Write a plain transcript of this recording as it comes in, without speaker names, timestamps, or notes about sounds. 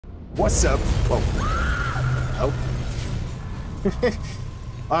What's up? Whoa. Oh.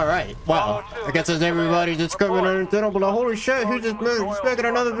 All right. Wow. I guess as everybody just coming on the channel, but holy shit, who just making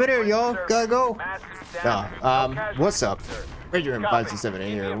another video, y'all? Gotta go. Yeah. What's up? Ranger 567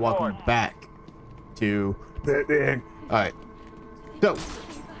 here, and welcome back to Batman. All right. So,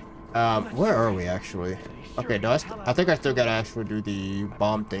 where are we actually? Okay, no, I think I still gotta actually do the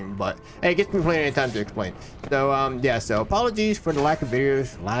bomb thing, but hey, it gives me plenty of time to explain. So, yeah, so apologies for the lack of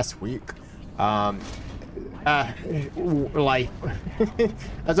videos last week. Life.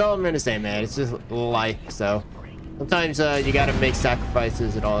 That's all I'm gonna say, man. It's just life. So sometimes you gotta make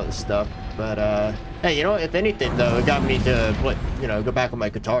sacrifices and all that stuff. But hey, you know, if anything though, it got me to go back on my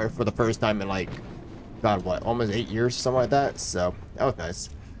guitar for the first time in like, God, what, almost 8 years, something like that. So that was nice.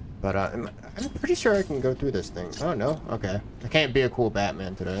 But I'm pretty sure I can go through this thing. Oh no, okay. I can't be a cool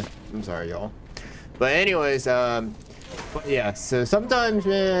Batman today. I'm sorry, y'all. But anyways, but yeah. So sometimes,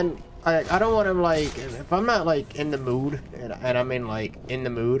 man, I don't want to, like, if I'm not like in the mood and I'm in the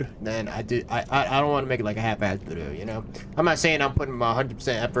mood, then I don't want to make it like a half-assed video, you know. I'm not saying I'm putting my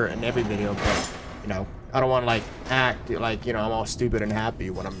 100% effort in every video, but you know, I don't want to like act like, you know, I'm all stupid and happy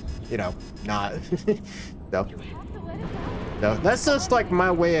when I'm, you know, not. So that's just like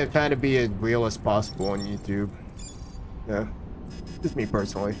my way of trying to be as real as possible on YouTube. Yeah, just me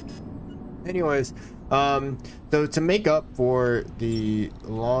personally. Anyways, so to make up for the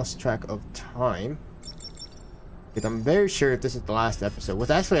lost track of time, because I'm very sure if this is the last episode, which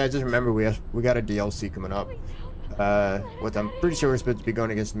actually I just remember we got a DLC coming up, which I'm pretty sure we're supposed to be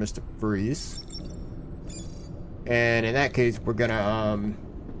going against Mr. Freeze, and in that case we're gonna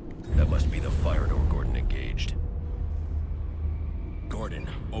that must be the fire door Gordon engaged. Gordon,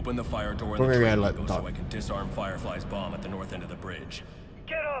 open the fire door in the train window so I can disarm Firefly's bomb at the north end of the bridge.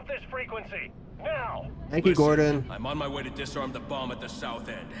 Get off this frequency now! Thank you, Gordon. I'm on my way to disarm the bomb at the south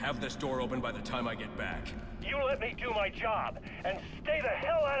end. Have this door open by the time I get back. You let me do my job and stay the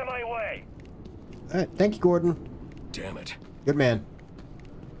hell out of my way. All right, thank you, Gordon. Damn it. Good man.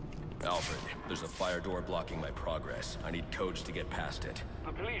 Alfred, there's a fire door blocking my progress. I need codes to get past it.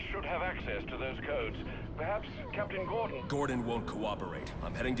 The police should have access to those codes. Perhaps Captain Gordon... Gordon won't cooperate.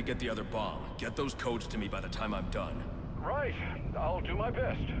 I'm heading to get the other bomb. Get those codes to me by the time I'm done. Right. I'll do my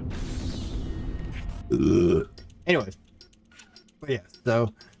best. Anyways. But yeah,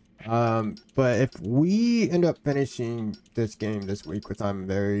 so... but if we end up finishing this game this week, which I'm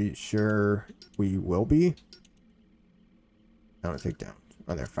very sure we will be... Take down.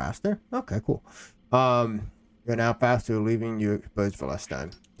 Oh, they're faster? Okay, cool. You're now faster, leaving you exposed for less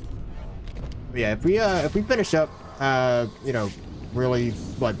time. But yeah, if we finish up, you know, really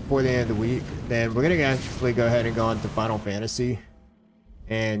like before the end of the week, then we're gonna actually go ahead and go on to Final Fantasy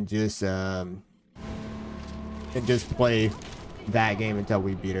and just play that game until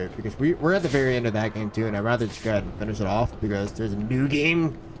we beat it, because we're at the very end of that game too, and I'd rather just go ahead and finish it off because there's a new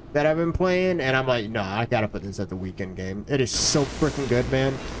game that I've been playing, and I'm like, no, I gotta put this at the weekend game. It is so freaking good,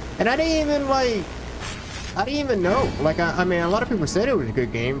 man. And I didn't even know. Like, I mean, a lot of people said it was a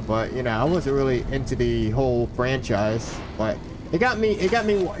good game, but you know, I wasn't really into the whole franchise. But it got me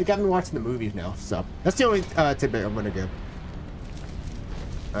watching the movies now. So that's the only tidbit I'm gonna give.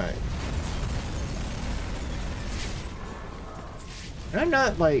 All right. And I'm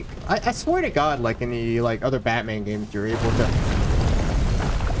not like, I swear to God, like in the like other Batman games, you're able to.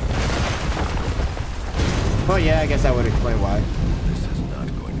 Oh yeah, I guess that would explain why. This is not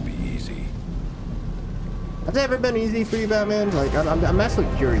going to be easy. Has it ever been easy for you, Batman? Like, I'm actually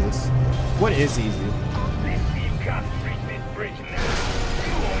curious. What is easy? These cops reach this bridge now.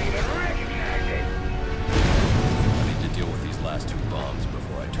 You won't even recognize it. I need to deal with these last two bombs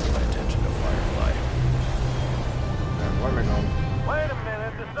before I turn my attention to Firefly. Where am I going? Wait a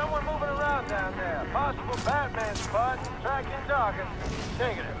minute, there's someone moving around down there. Possible Batman spot. Track him talking.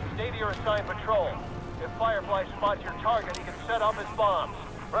 Negative. Stay to your assigned patrol. If Firefly spots your target, he can set off his bombs.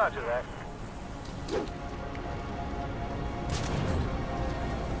 Roger that.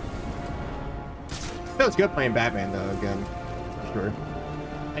 Feels good playing Batman though, again. For sure.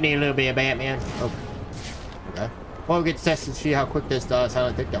 I need a little bit of Batman. Okay. Okay. Well, we'll get to test to see how quick this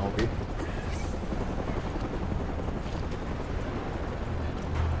silent takedown will be.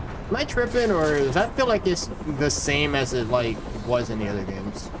 Am I tripping, or does that feel like it's the same as it like was in the other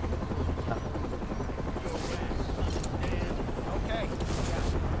games?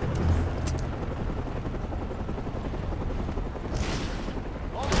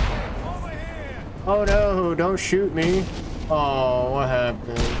 Oh no, don't shoot me. Oh, what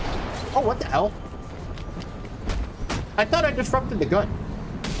happened? Oh, what the hell? I thought I disrupted the gun.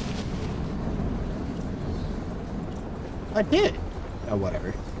 I did. Oh,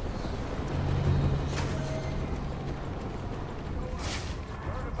 whatever.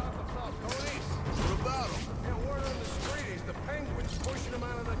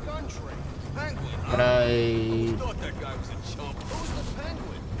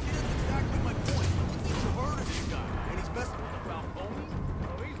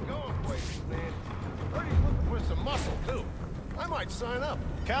 might sign up.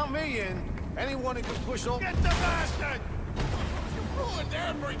 Count me in. Anyone who can push over. Get the bastard! You ruined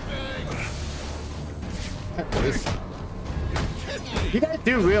everything! You guys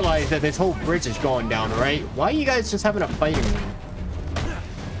do realize that this whole bridge is going down, right? Why are you guys just having a fighting ring?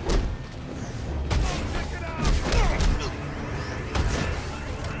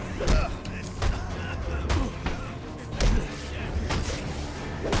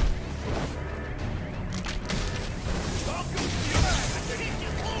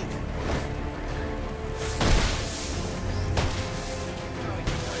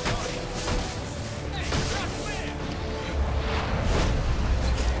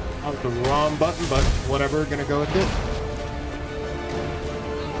 The wrong button, but whatever, gonna go with it.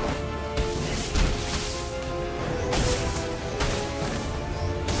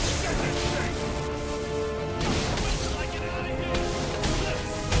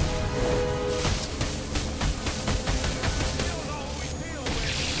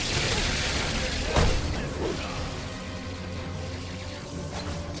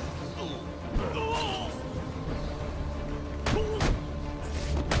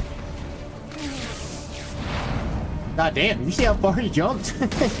 God damn, you see how far he jumped?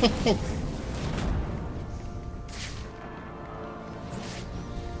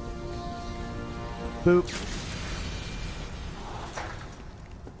 Boop.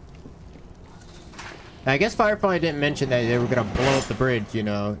 I guess Firefly didn't mention that they were gonna blow up the bridge, you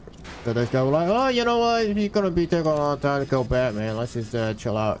know. So this guy was like, oh, you know what? He's gonna be taking a long time to kill Batman. Let's just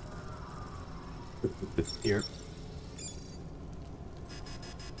chill out. Here.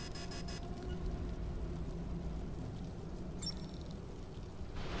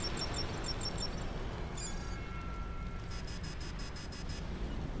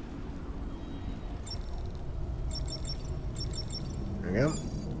 Yep.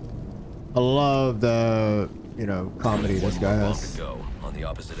 I love the, you know, comedy this guy has. Go on the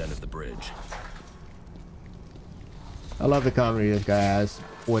opposite end of the bridge. I love the comedy this guy has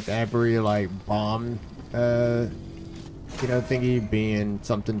with every like bomb, you know, thingy being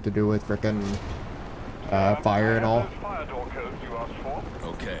something to do with frickin' fire and all. Fire door code you asked for.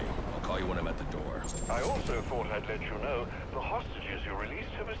 Okay, I'll call you when I'm at the door. I also thought I'd let you know the hostages you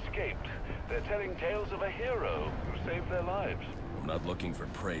released have escaped. They're telling tales of a hero who saved their lives. I'm not looking for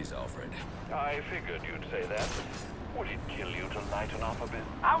praise, Alfred. I figured you'd say that. Would it kill you to lighten up a bit?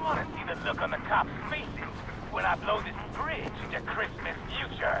 I want to see the look on the cops' faces when I blow this bridge into Christmas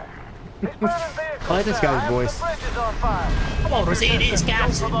future. I like this guy's voice. The bridge is on fire. I want to see these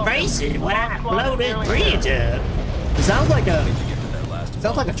cops' faces when I blow this bridge up. It sounds like a To get to that last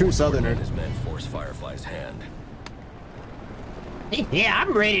sounds like a true southerner. his men force Firefly's hand. Yeah,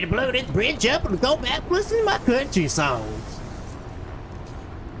 I'm ready to blow this bridge up and go back listen to my country songs.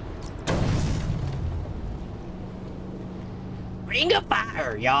 Ring of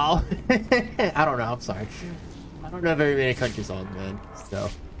fire, y'all. I don't know. I'm sorry. I don't know very many country songs, man. So,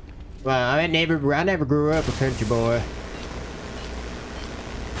 well, I never grew up a country boy.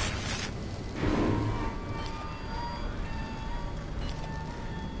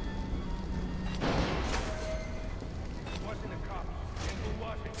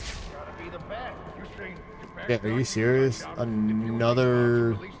 Yeah, are you serious?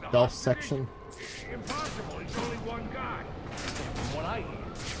 Another stealth section? Impossible. He's only one guy. From what I hear,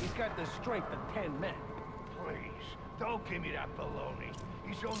 he's got the strength of 10 men. Please, don't give me that baloney.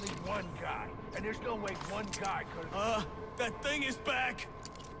 He's only one guy, and there's no way one guy could. That thing is back.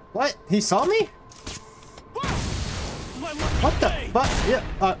 What? He saw me? What the fuck? Yeah.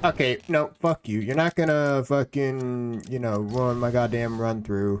 Okay. No. Fuck you. You're not gonna fucking, you know, ruin my goddamn run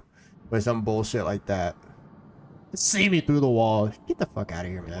through with some bullshit like that. See me through the wall. Get the fuck out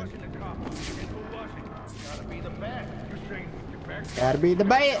of here, man. Gotta be the bat. You're saying the bat? Gotta be the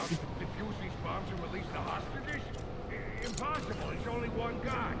bat. Defuse these bombs and release the hostages? Impossible. He's only one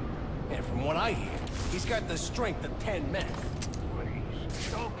guy. And from what I hear, he's got the strength of 10 men. Please,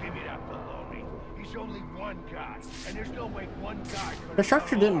 don't give me that baloney. He's only one guy, and there's no way one guy could. The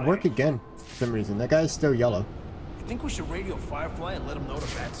structure didn't work again for some reason. That guy's still yellow. You think we should radio Firefly and let him know the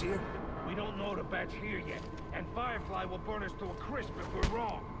bat's here? We don't know the bat's here yet, and Firefly will burn us to a crisp if we're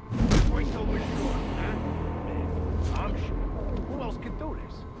wrong. Wait till we're sure, huh? I'm sure. Who else could do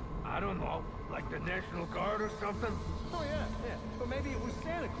this? I don't know, like the National Guard or something? Oh, yeah. But maybe it was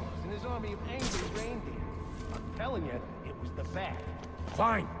Santa Claus and his army of angry reindeer. I'm telling you, it was the bat.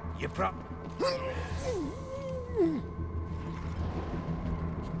 Fine, you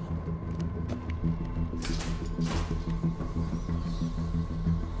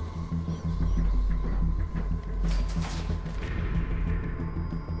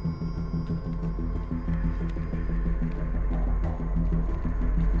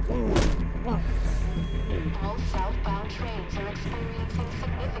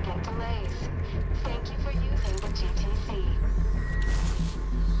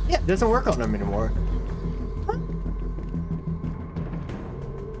It doesn't work on them anymore.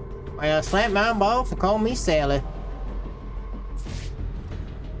 Well, slap my balls and call me Sally.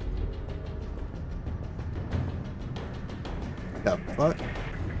 The fuck?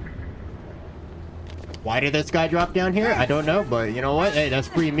 Why did this guy drop down here? I don't know, but you know what? Hey, that's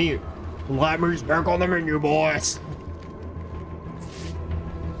free meat. Lightmer's back on the menu, boys.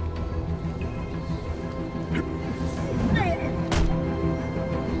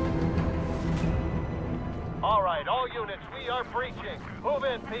 All right, all units, we are breaching. Move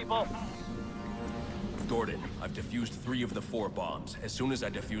in, people. Gordon, I've defused 3 of the 4 bombs. As soon as I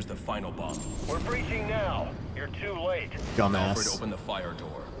defuse the final bomb, We're breaching now. You're too late. Dumbass. Alfred, open the fire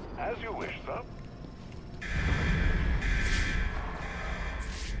door. As you wish, sir.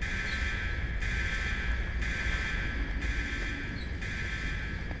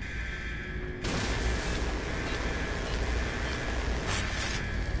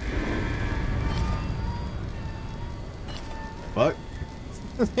 What?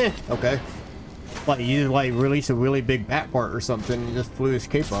 Okay. Like you like released a really big bat part or something and just flew his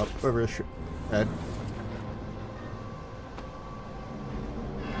cape up over his head.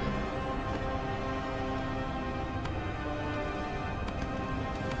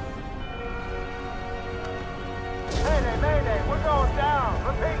 Mayday, mayday, we're going down.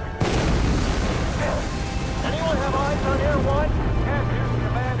 Repeat. Anyone have eyes on Air 1? Yes,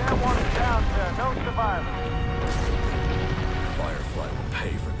 Command, Air 1 is down, sir. No survivors. Firefly will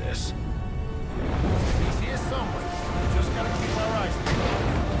pay for this. He's here somewhere. Just gotta keep our eyes peeled.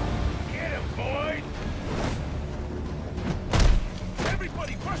 Get him, boys!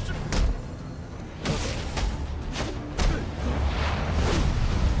 Everybody, rush him!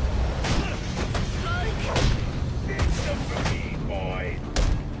 Did some for me, boys!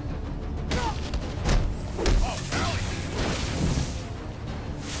 Oh, Valley!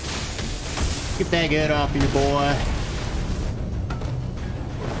 Get that good off you, boy.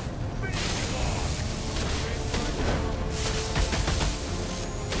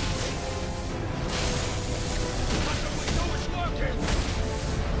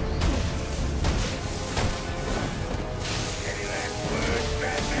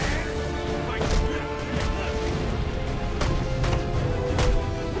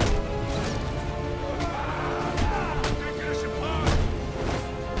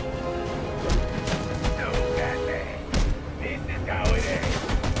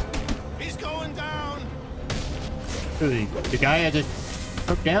 The guy I just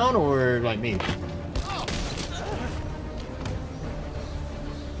took down, or like me? How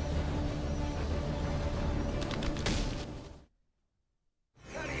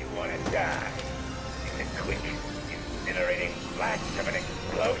do you want to die? In a quick, incinerating blast of an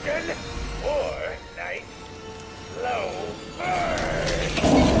explosion? Or nice, slow burn?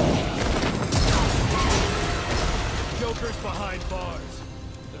 Joker's behind bars.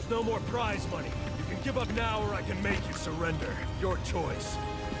 There's no more prize money. You can give up now or I can make you surrender. Your choice.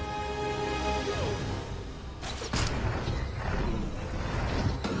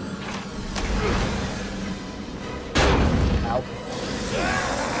 Ow.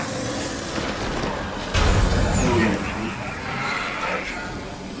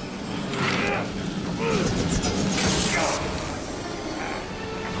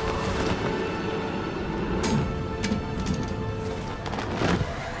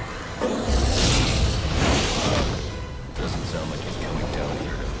 Doesn't sound like he's coming down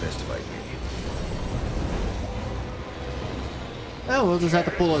here to fist fight me. Oh, we'll just have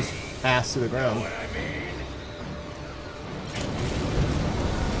to pull his ass to the ground. I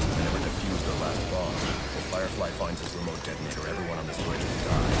never defused the last bomb. If Firefly finds his remote detonator, everyone on this bridge will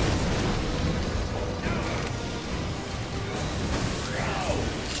die.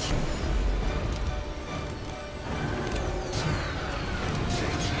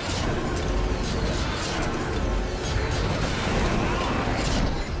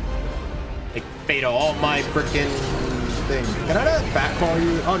 Like, beta all my freaking thing. Can I not backball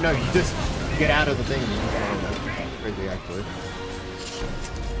you? Oh no, you just get out of the thing. Oh, crazy, actually.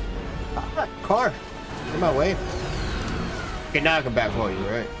 Ah, car. In my way. Okay, now I can backball you,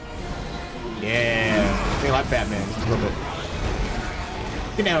 right? Yeah. I like Batman a little bit.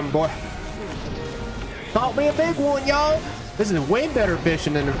 Get down, boy. Caught me a big one, y'all. This is way better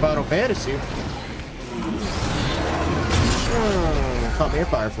fishing than in Final Fantasy. Caught me a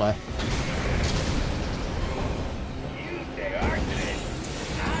Firefly. You say arsonist.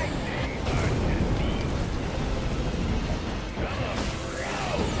 I say arsonist. Come on, bro.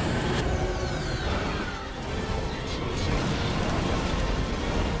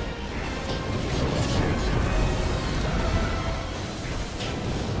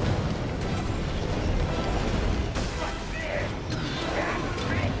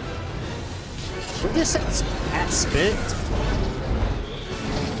 just said bat spit.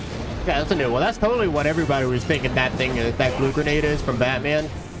 Yeah, that's a new one. That's totally what everybody was thinking that thing is, that glue grenade is from Batman.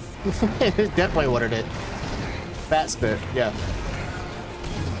 It's definitely what it is. Bat spit, yeah.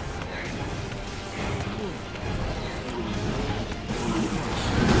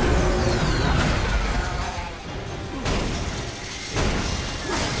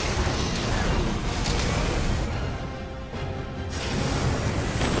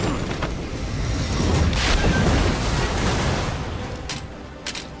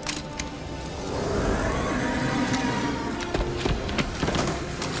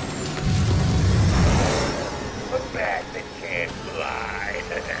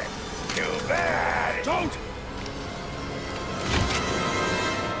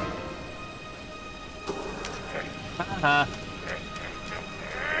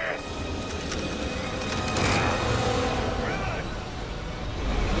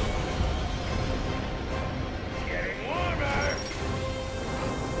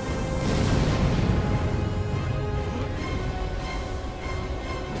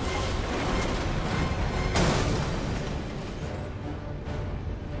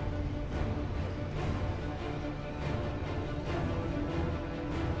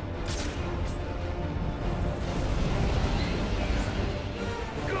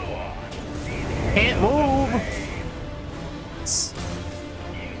 Can't move.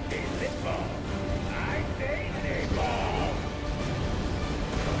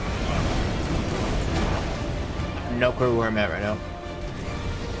 No clue where I'm at right now.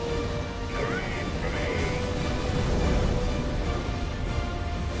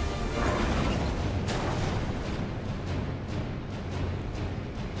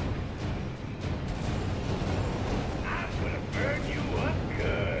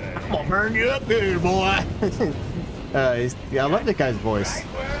 I'm gonna burn you up good, boy. Yeah, I love that guy's voice.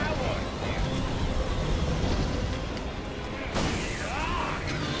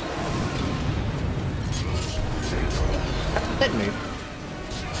 Hit me.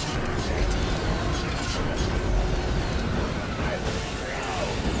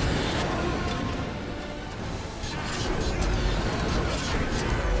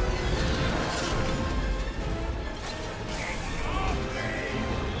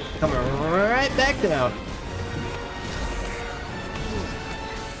 Coming right back down.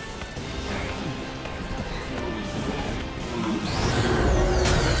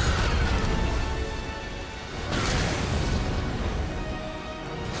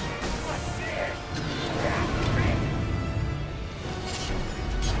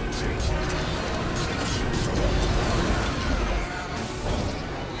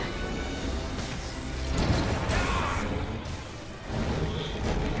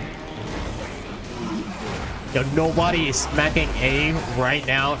 Yo, nobody is smacking A right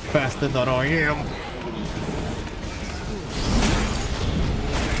now faster than I am.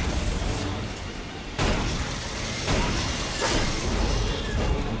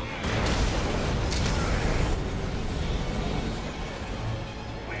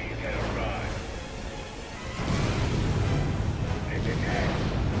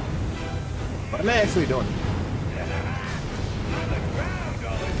 What am I actually doing?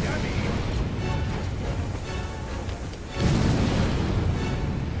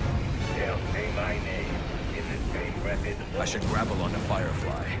 I should grapple onto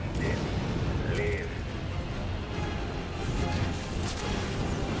Firefly. Live.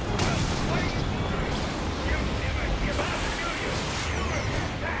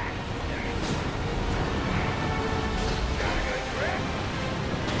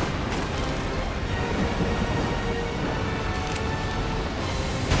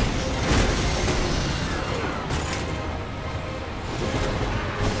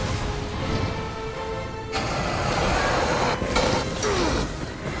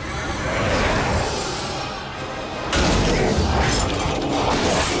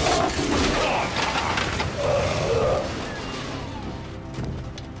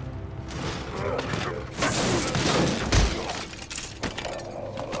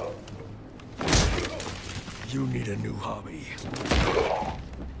 You need a new hobby.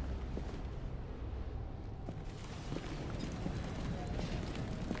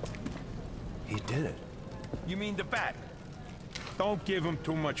 He did it. You mean the bat? Don't give him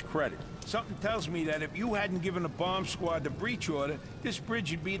too much credit. Something tells me that if you hadn't given the bomb squad the breach order, this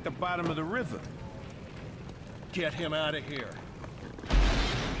bridge would be at the bottom of the river. Get him out of here.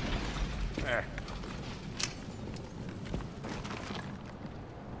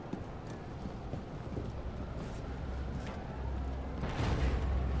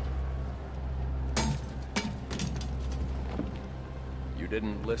 You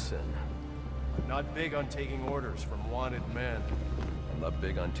didn't listen. not big on taking orders from wanted men. I'm not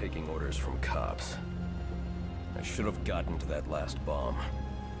big on taking orders from cops. I should have gotten to that last bomb.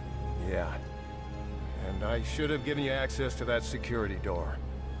 Yeah. And I should have given you access to that security door.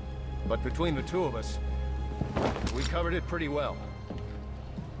 But between the two of us, we covered it pretty well.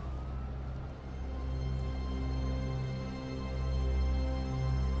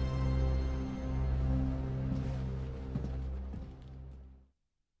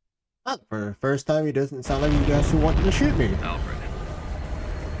 For the first time, he doesn't sound like you guys who wanted to shoot me. Alfred.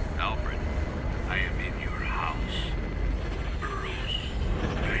 Alfred, I am in your house. Bruce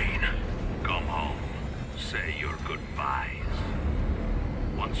Wayne, come home. Say your goodbyes.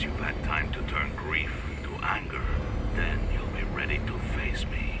 Once you've had time to turn grief into anger, then you'll be ready to face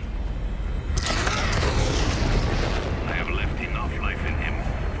me. I have left enough life in him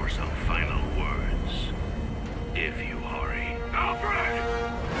for some final words. If you hurry. Alfred!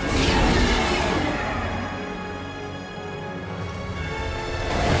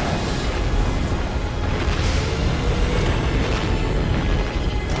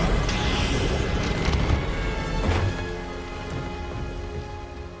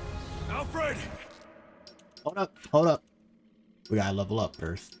 Hold up. We gotta level up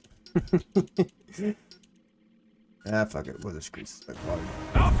first. Ah, fuck it. We'll just grease it.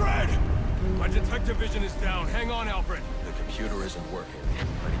 Alfred! My detective vision is down. Hang on, Alfred. The computer isn't working.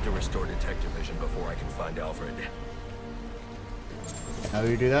 I need to restore detective vision before I can find Alfred. How do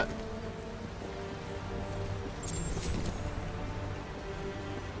you do that?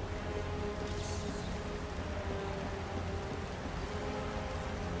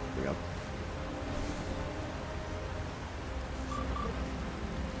 There we go.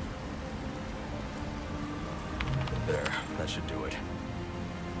 There, that should do it.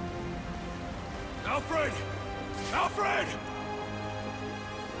 Alfred! Alfred!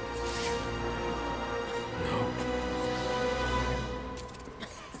 No.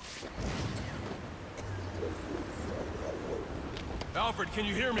 Alfred, can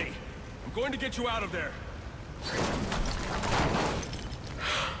you hear me? I'm going to get you out of there.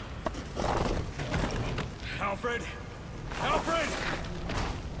 Alfred! Alfred!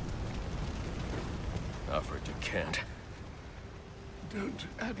 Alfred, you can't. Don't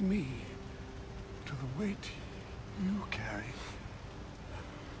add me to the weight you carry.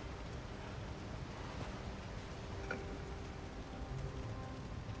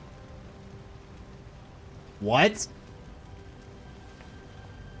 What?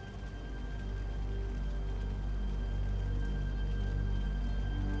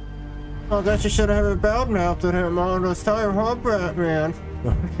 I guess you should have badmouthed him all this time, huh, Batman?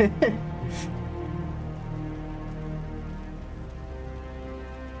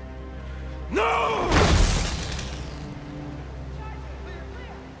 No!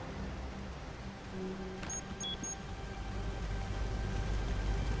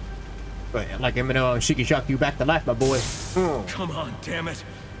 But like Eminem, she can shock you back to life, my boy. Come on, damn it.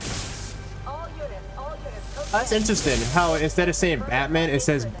 That's interesting how instead of saying Batman, it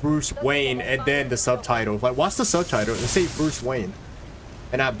says Bruce Wayne and then the subtitle. Like, what's the subtitle? It say Bruce Wayne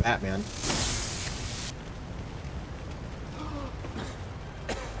and not Batman.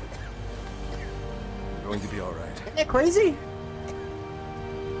 You're going to be all right. Isn't that crazy?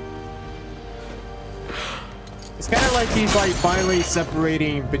 It's kind of like he's like finally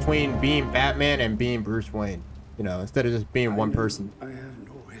separating between being Batman and being Bruce Wayne. You know, instead of just being one person. I haven't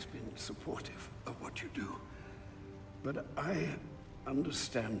always been supportive of what you do, but I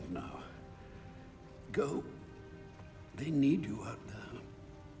understand now. Go. They need you out there.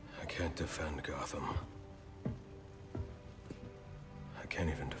 I can't defend Gotham. I can't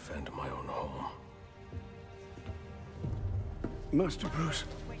even defend my own home. Master Bruce.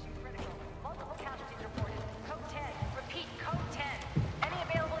 Multiple casualties reported. Code 10. Repeat, code 10. Any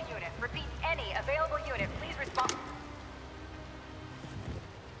available unit. Repeat, any available unit. Please respond.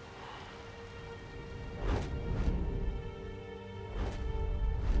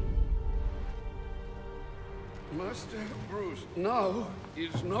 Master Bruce, now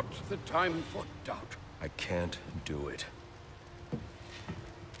is not the time for doubt. I can't do it.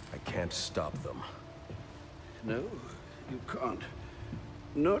 I can't stop them. No, you can't.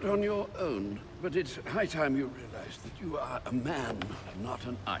 Not on your own, but it's high time you realize that you are a man, not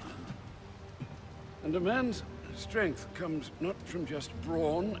an island. And a man's strength comes not from just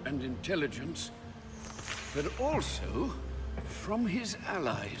brawn and intelligence, but also from his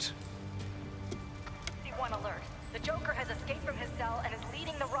allies. One alert. The Joker has escaped from his cell and is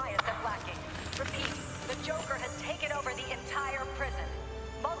leading the riots at Blackgate. Repeat, the Joker has taken over the entire prison.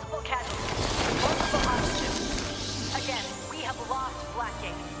 Multiple casualties, multiple hostages. Again, we have lost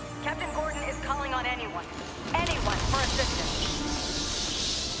Blackgate. Captain Gordon is calling on anyone for assistance.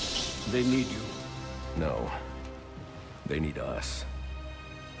 They need you. No. They need us.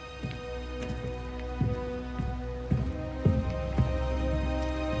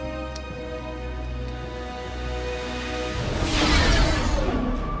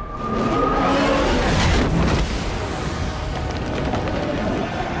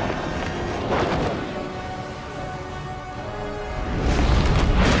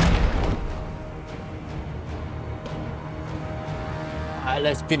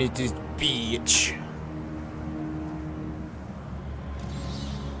 Let's finish this bitch.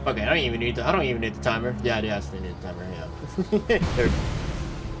 Okay, I don't even need the timer. Yeah, I still need the timer. Yeah.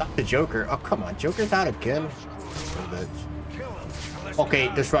 Not the Joker. Oh, come on, Joker's out again. Okay,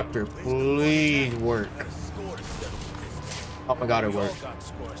 Disruptor, please work. Oh my God, it worked.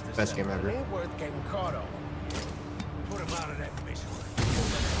 Best game ever.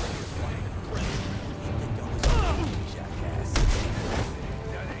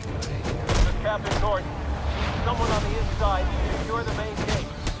 Captain Gordon, someone on the inside, secure the main gate.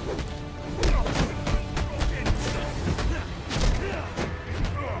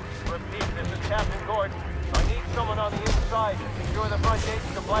 Repeat, this is Captain Gordon. I need someone on the inside to secure the front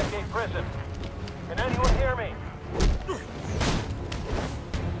gates to Blackgate Prison. Can anyone hear me?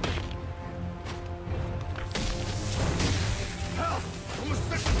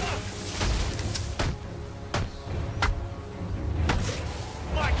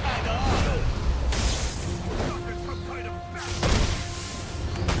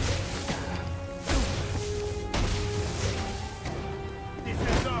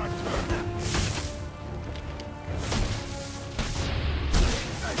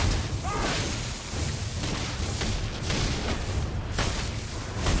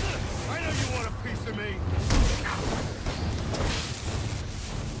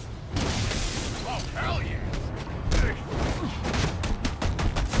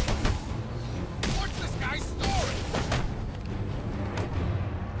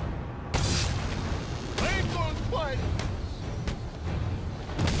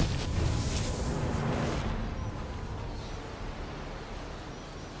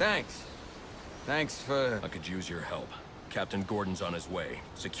 Thanks for... I could use your help. Captain Gordon's on his way.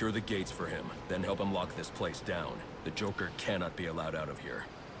 Secure the gates for him, then help him lock this place down. The Joker cannot be allowed out of here.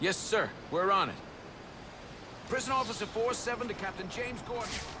 Yes, sir. We're on it. Prison Officer 4-7 to Captain James Gordon.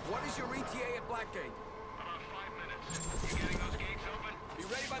 What is your ETA at Blackgate? About 5 minutes. You getting those gates open? Be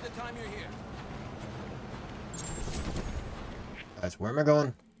ready by the time you're here. That's where am I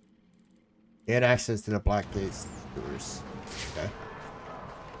going? Get access to the Blackgate doors. Okay.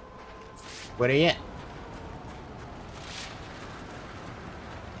 Where are you at?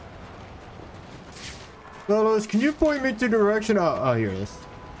 Fellows, can you point me to the direction? Oh, here it is.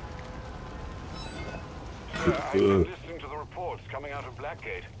 I've been listening to the reports coming out of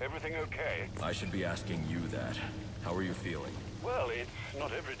Blackgate. Everything okay? I should be asking you that. How are you feeling? Well, it's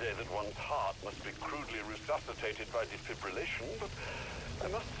not every day that one's heart must be crudely resuscitated by defibrillation, but I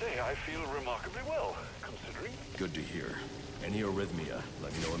must say I feel remarkably well, considering. Good to hear. Any arrhythmia,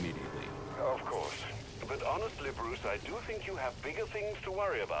 let me know immediately. Of course. But honestly, Bruce, I do think you have bigger things to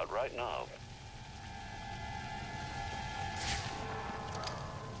worry about right now.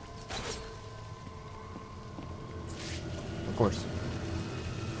 Of course.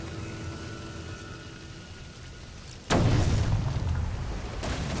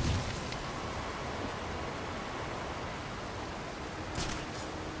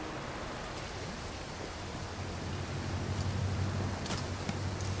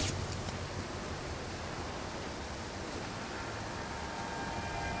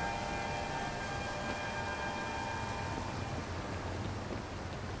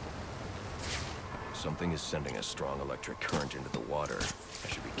 Something is sending a strong electric current into the water. I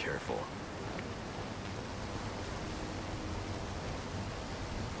should be careful.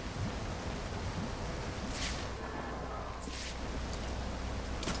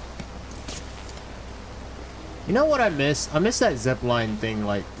 You know what I miss? I miss that zipline thing,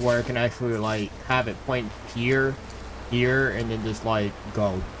 like, where I can actually, like, have it point here, and then just, like,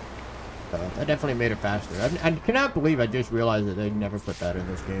 go. That definitely made it faster. I cannot believe I just realized that they never put that in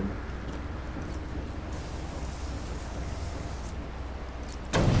this game.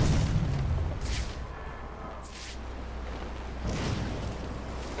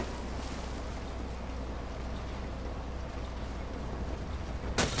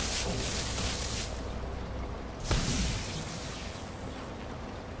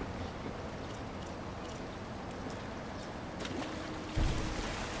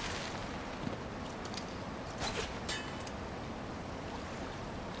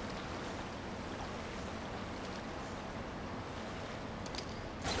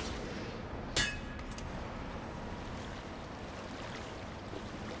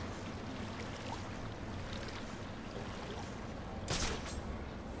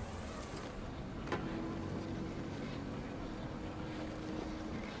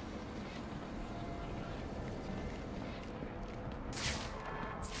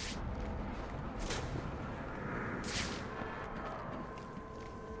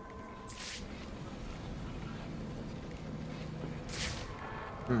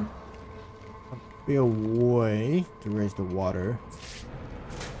 Be a way to raise the water,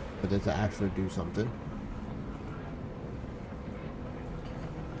 but then to actually do something.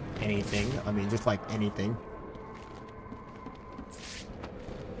 Anything. I mean, just like anything.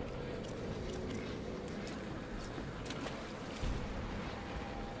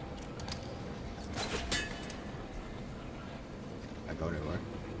 I go anywhere.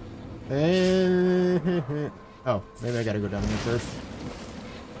 Oh, maybe I gotta go down here first.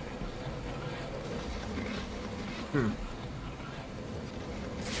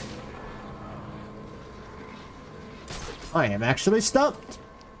 I am actually stumped.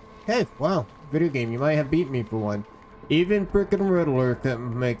 Hey, wow. Video game, you might have beat me for one. Even frickin' Riddler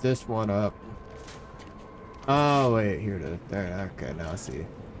couldn't make this one up. Oh, wait, here it is. There, okay, now I see.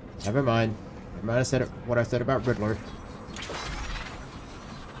 Never mind. Never mind, I said what I said about Riddler.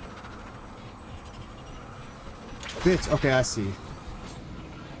 Bitch, okay, I see.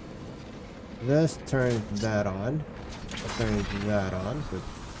 Let's turn that on. Let's turn that on.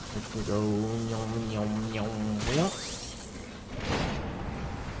 Let's go. Yum, yum, yum, yum.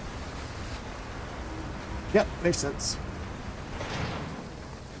 Yep, makes sense.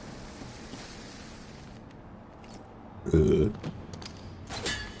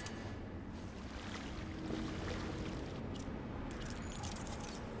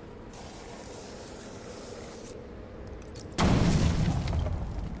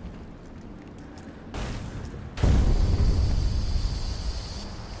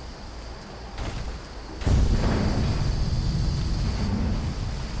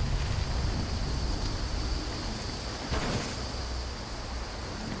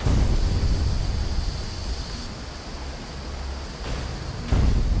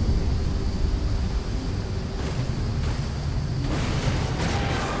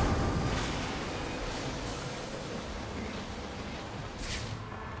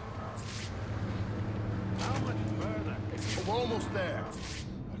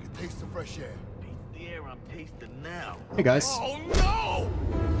 Hey guys. Oh no!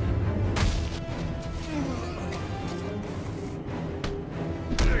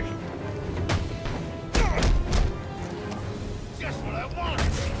 Just what I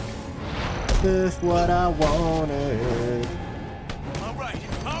wanted. Just what I wanted. All right.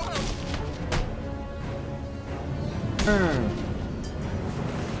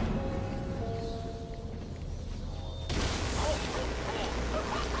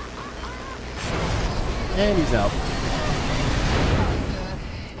 And he's out.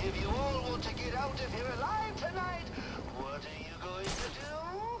 If you all want to get out of here alive tonight, what are you going to do?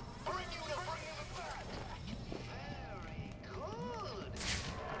 Bring you back. Very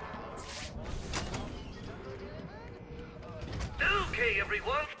good. Okay,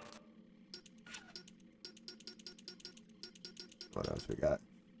 everyone. What else we got?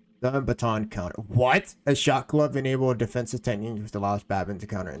 Stun baton counter. What? A shot glove enabled defensive technique which allows Batman to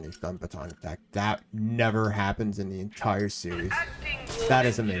counter any stun baton attack. That never happens in the entire series. That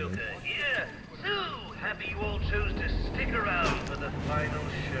is amazing. Yeah. So happy you all chose to stick around for the final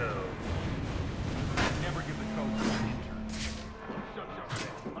show. Never give the code to an intern. Shut your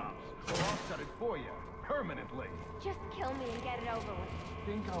face, Pops, or I'll shut it for you permanently. Just kill me and get it over with.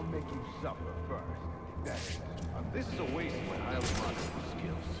 Think I'll make you suffer first. That is, this is a waste of my highly logical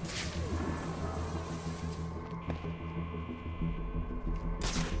skills.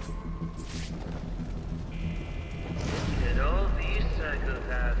 And all these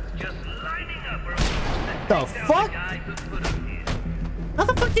psychopaths just lining up for The fuck? How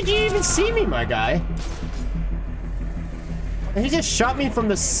the fuck did you even see me, my guy? And he just shot me from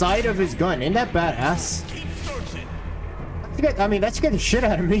the side of his gun. Ain't that badass? I mean, that scared the shit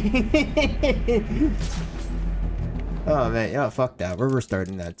out of me. Oh man, yeah, fuck that. We're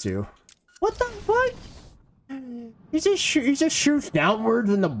restarting that too. What the fuck? He just shoots downwards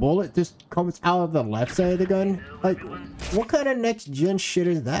and the bullet just comes out of the left side of the gun. Like, what kind of next gen shit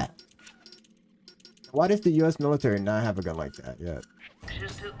is that? Why does the U.S. military not have a gun like that yet?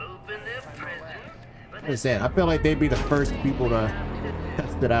 I'm just saying, I feel like they'd be the first people to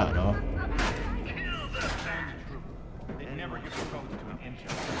test it out, no?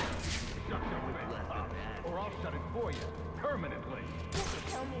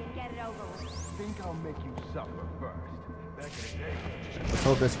 I'll make you suffer first. Back in the day. Let's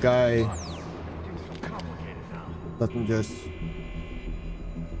hope this guy doesn't just...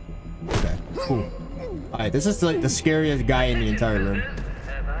 Okay, cool. Alright, this is like the scariest guy in the entire room.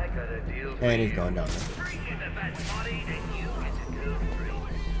 And he's going down there.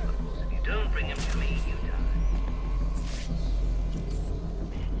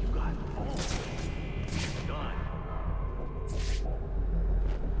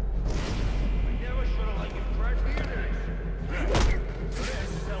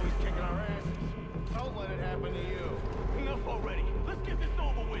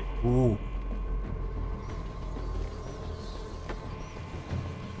 Ooh.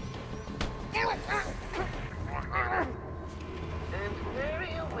 And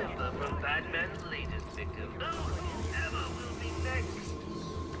nary a whimper from Batman's latest victim. Oh, whoever will be next.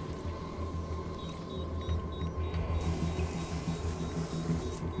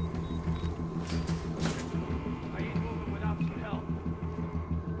 I ain't moving without some help.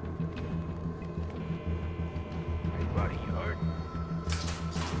 Hey, buddy, you hurt?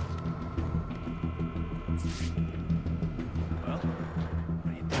 Well, what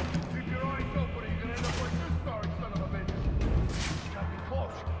do you think? Keep your eyes open or you're gonna end up like this sorry son of a bitch. Gotta be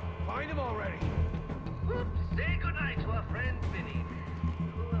close. Find him already. Whoops. Say goodnight to our friend Vinny.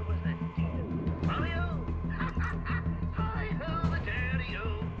 Who was that demon? Mario? Hi-ho, the daddy-o.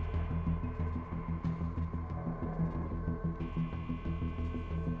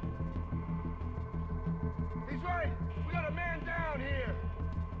 He's right. We got a man down here.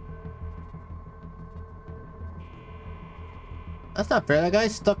 That's not fair. That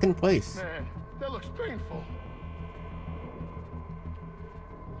guy's stuck in place. Man, that looks painful.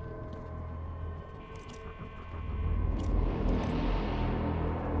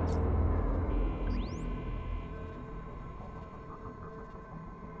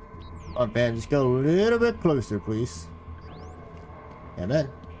 Oh man, just go a little bit closer, please. Come on.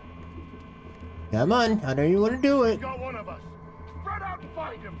 Come on. I know you want to do it. Got one of us. Spread out and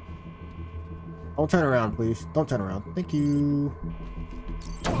find him. Don't turn around, please. Don't turn around. Thank you.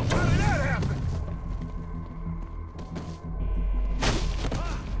 Oh, how did that happen?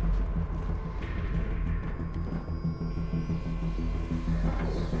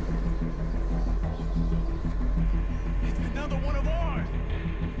 It's another one of ours!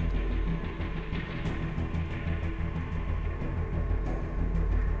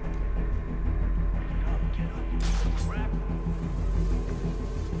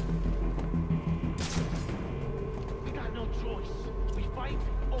 We got no choice. We fight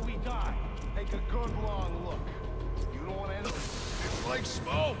or we die. Take a good long look. You don't want to end up... It's like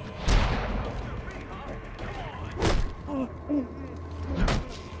smoke.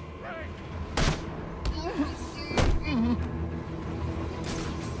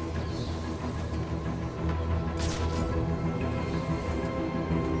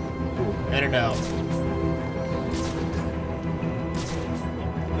 I don't know.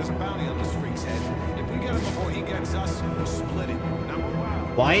 There's a bounty on this freak's head. If we get him before he gets us, we'll split it. Now we're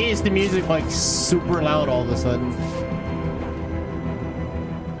wild. Why is the music like super loud all of a sudden?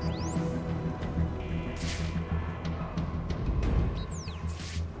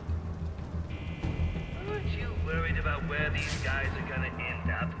 Aren't you worried about where these guys are gonna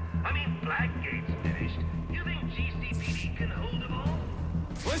end up? I mean, Blackgate's finished. You think GCPD can hold them all?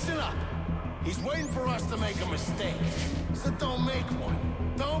 Listen up. He's waiting for us to make a mistake. So don't make one.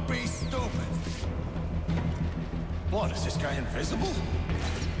 Don't be stupid. What, is this guy invisible?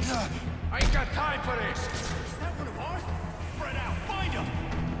 I ain't got time for this! Is that one of ours? Spread out, find him!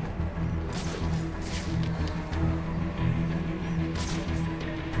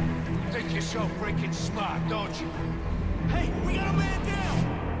 Think you're so freaking smart, don't you? Hey, we got a man down!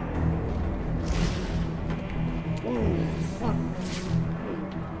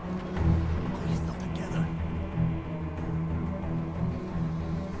 Put yourself together.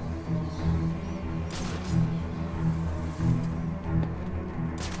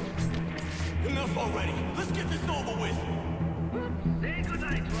 Enough already! Let's get this over with! Say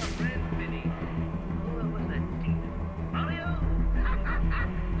goodnight to our friend Vinny. Who was that demon? Mario?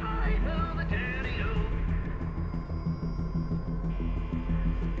 Hi-ho, the daddy-o.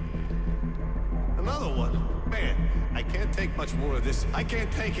 Another one? Man, I can't take much more of this. I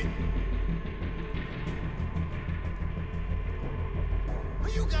can't take it. Are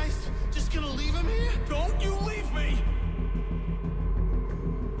you guys just gonna leave him here? Don't you leave me!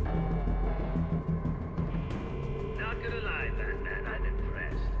 Not gonna lie, Batman, I'm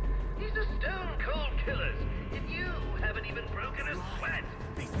impressed. These are stone-cold killers, and you haven't even broken a sweat.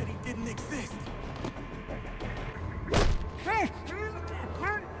 They said he didn't exist.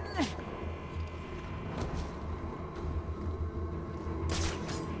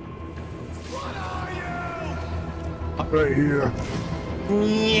 What are you? I'm right here.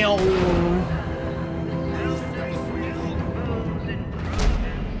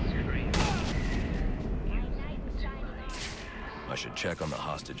 I should check on the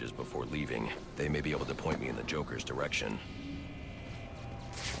hostages before leaving. They may be able to point me in the Joker's direction.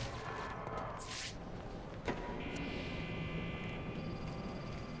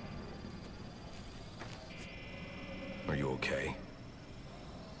 Are you okay?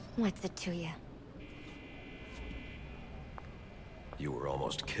 What's it to you? You were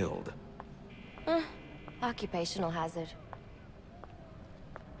almost killed. Occupational hazard.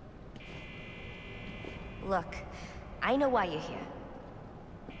 Look, I know why you're here.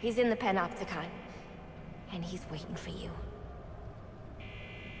 He's in the Panopticon, and he's waiting for you.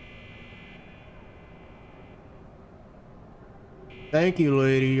 Thank you,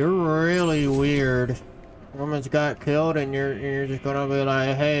 lady. You're really weird. Woman's got killed, and you're just gonna be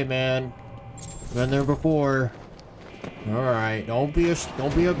like, "Hey, man, been there before." All right, don't be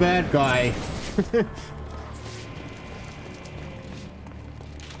a bad guy.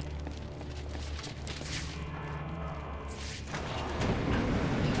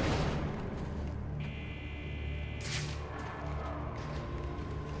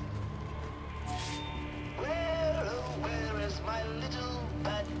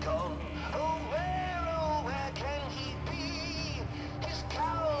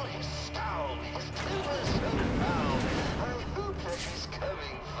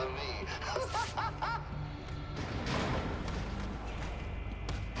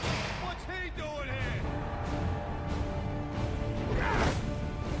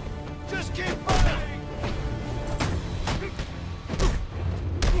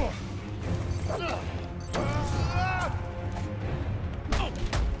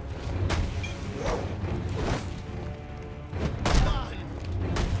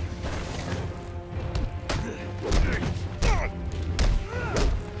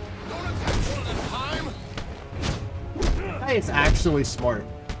 It's actually smart.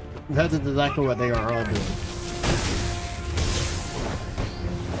 That's exactly what they are all doing.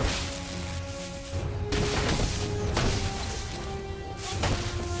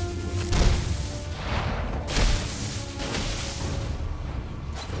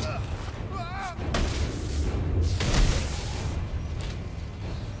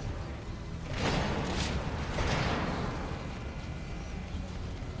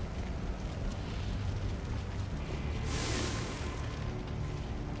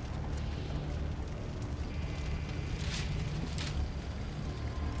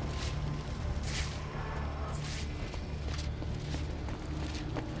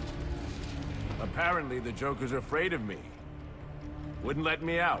 Apparently, the Joker's afraid of me. Wouldn't let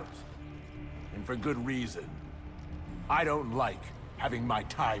me out. And for good reason. I don't like having my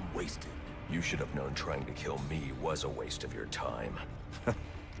time wasted. You should have known trying to kill me was a waste of your time.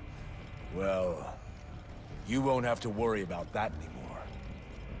 Well, you won't have to worry about that anymore.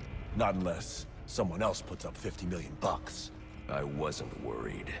 Not unless someone else puts up 50 million bucks. I wasn't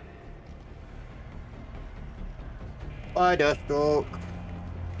worried. Bye, Deathstroke.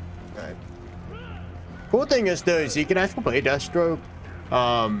 Okay. Cool thing is though, is you can actually play Deathstroke,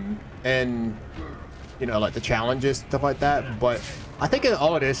 and you know, like the challenges, stuff like that. But I think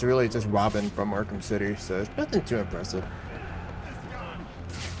all it is really just Robin from Arkham City, so it's nothing too impressive.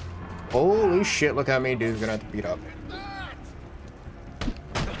 Holy shit! Look how many dudes are gonna have to beat up.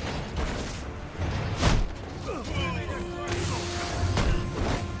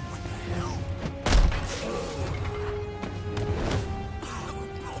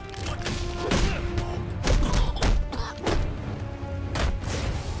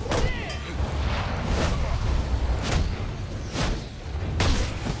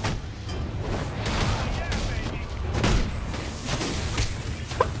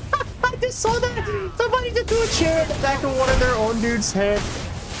 Saw that! Somebody just threw a chair at the back of one of their own dude's head.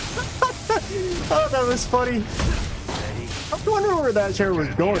 Oh, that was funny. I was wondering where that chair was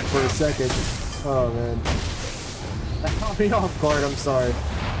going for a second. Oh, man. That caught me off guard, I'm sorry.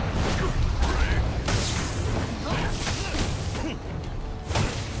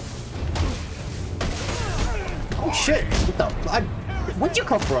 Oh, shit! What the? Where'd you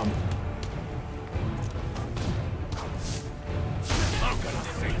come from?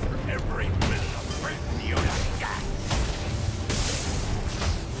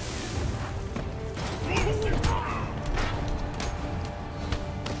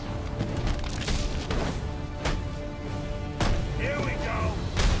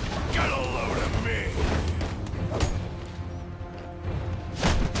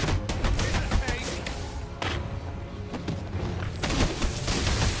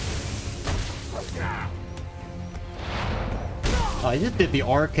 I just did the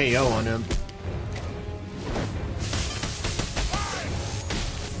RKO on him.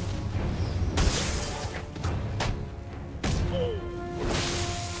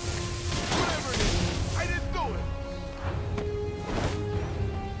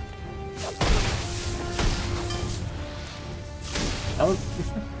 Oh,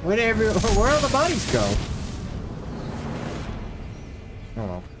 where all the bodies go? Oh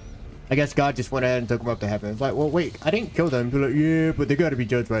well. I guess God just went ahead and took them up to heaven. It's like, well, wait, I didn't kill them. They're like, yeah, but they gotta be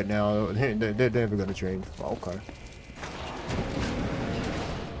judged right now. They're never gonna change. Well, okay.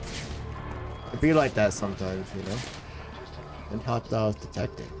 It'd be like that sometimes, you know? And hostiles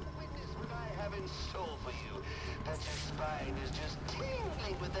detected.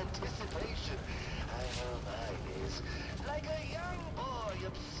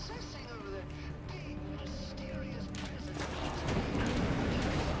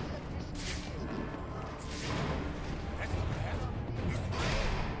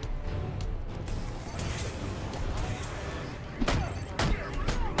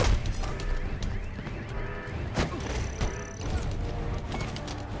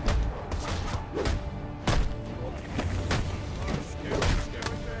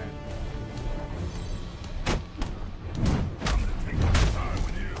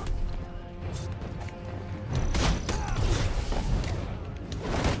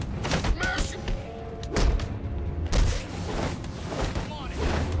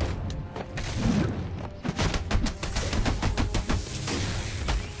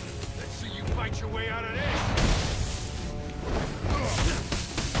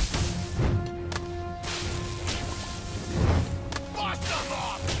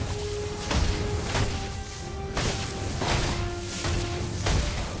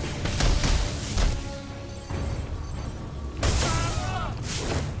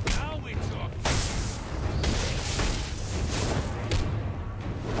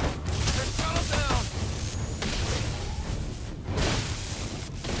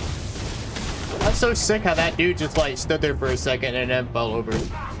 So sick how that dude just like stood there for a second and then fell over.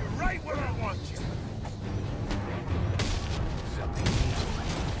 Right where I want you.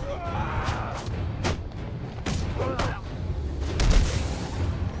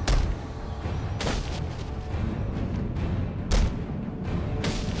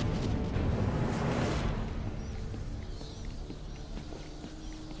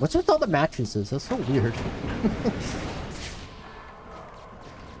 What's with all the mattresses? That's so weird.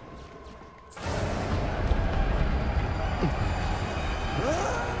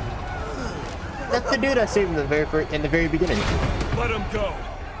 That's the dude I saved in the very beginning. Let him go.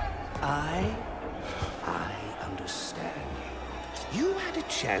 I understand you. You had a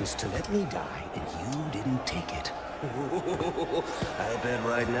chance to let me die, and you didn't take it. I bet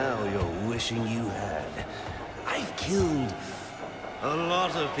right now you're wishing you had. I've killed a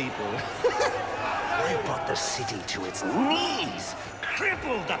lot of people. I've brought the city to its knees,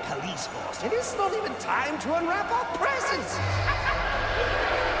 crippled the police force, and it's not even time to unwrap our presents.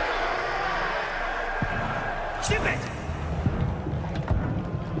 Ship it!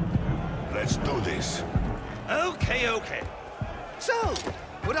 Let's do this. Okay. So,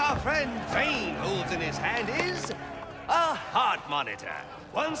 what our friend Bane holds in his hand is a heart monitor.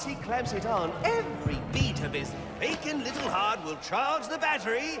 Once he clamps it on, every beat of his bacon little heart will charge the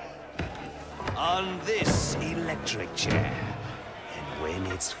battery on this electric chair. And when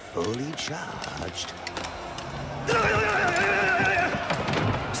it's fully charged...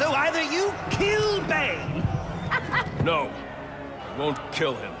 So either you kill Bane... No, I won't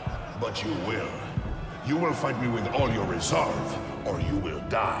kill him. But you will. You will fight me with all your resolve, or you will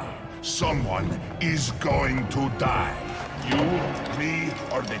die. Someone is going to die. You, me,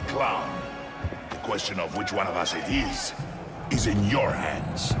 or the clown. The question of which one of us it is in your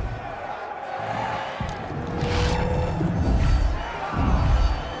hands.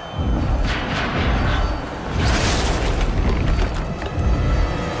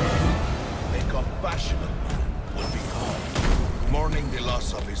 A compassionate man would be called, mourning the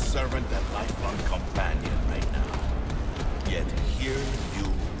loss of his servant and lifelong companion right now. Yet here you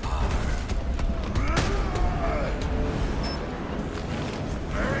are.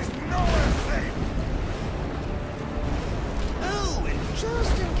 There is nowhere safe! Oh, and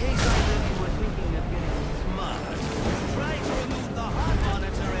just in case either of you were thinking of getting smart, try to remove the heart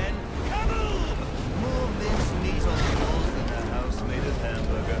monitor and kaboom! More mince meat on the walls than a house made of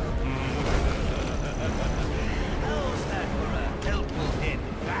hamburger. How's that for a helpful hint,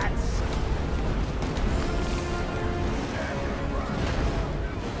 bats?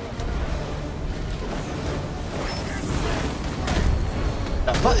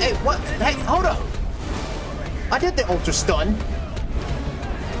 What? Hey, what? Hey, hold up! I did the ultra stun.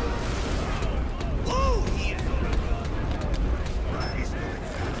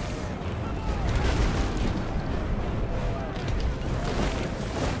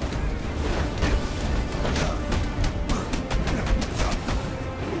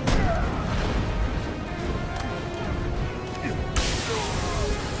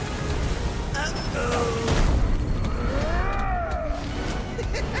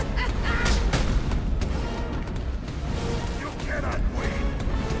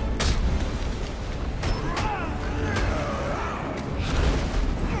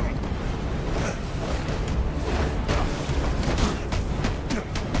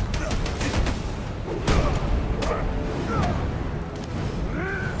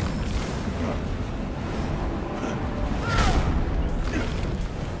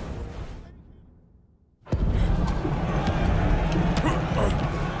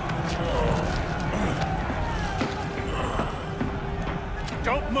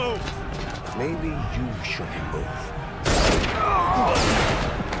 when you move.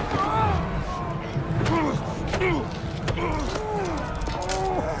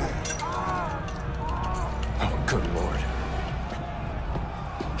 Oh, good lord.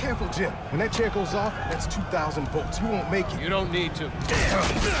 Careful, Jim. When that chair goes off, that's 2,000 volts. You won't make it. You don't need to.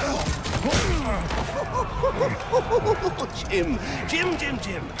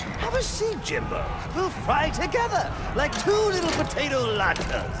 Jim. Have a seat, Jimbo. We'll fry together like two little potato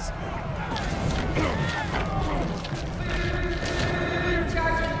latkes.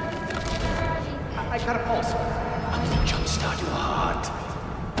 I got a pulse. I'm gonna jumpstart your heart.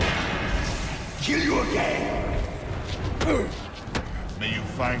 Kill you again. May you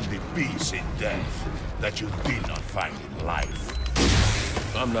find the peace in death that you did not find in life.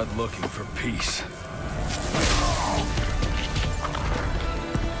 I'm not looking for peace.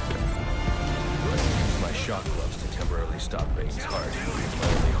 My shock gloves to temporarily stop Bane's heart. My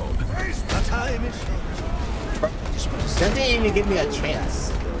only hope. The time is short. Doesn't even give me a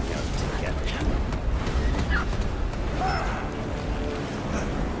chance.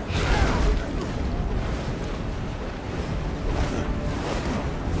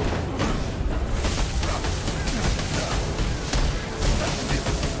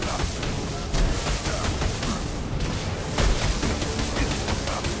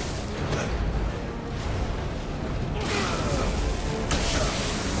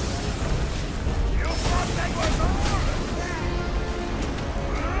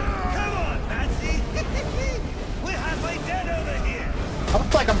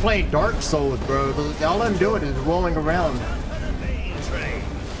 Playing Dark Souls, bro. All I'm doing is rolling around.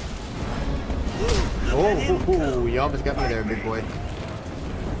 Oh, you almost got me there, big boy.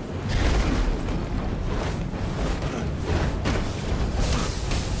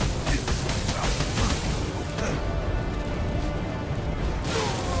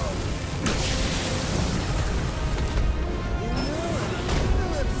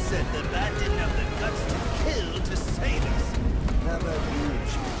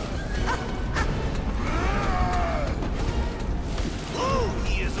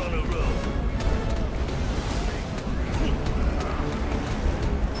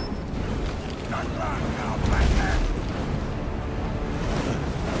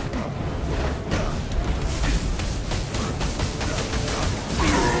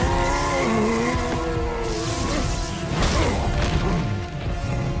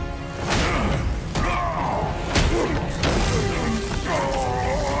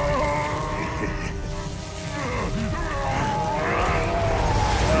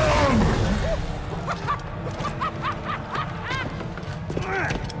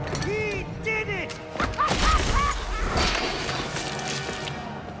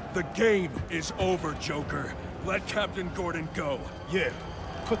 The game is over, Joker. Let Captain Gordon go. Yeah.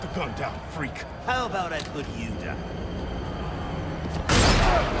 Put the gun down, freak. How about I put you down?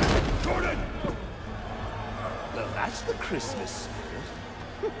 Gordon! Well, that's the Christmas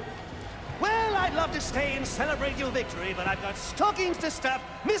spirit. Well, I'd love to stay and celebrate your victory, but I've got stockings to stuff,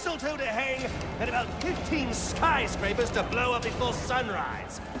 mistletoe to hang, and about 15 skyscrapers to blow up before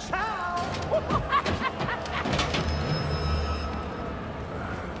sunrise. Ciao!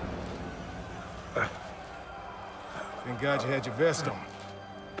 Thank God you had your vest on.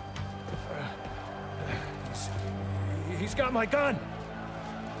 He's got my gun!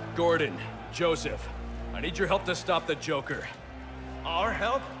 Gordon, Joseph, I need your help to stop the Joker. Our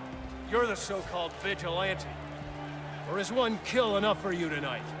help? You're the so-called vigilante. Or is one kill enough for you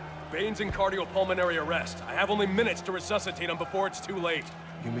tonight? Bane's in cardiopulmonary arrest. I have only minutes to resuscitate him before it's too late.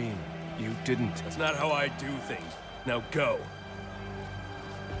 You mean you didn't? That's not how I do things. Now go.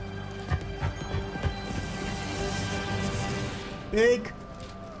 Big,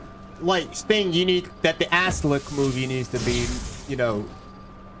 like, thing you need that the Affleck movie needs to be, you know,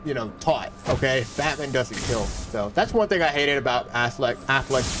 taught. Okay, Batman doesn't kill. So that's one thing I hated about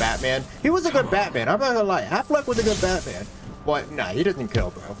Affleck's Batman. He was a good Batman. I'm not gonna lie. Affleck was a good Batman, but nah, he doesn't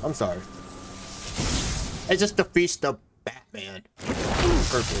kill, bro. I'm sorry. It just defeats the Batman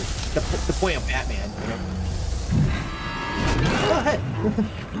purpose. The point of Batman, you know. Go ahead.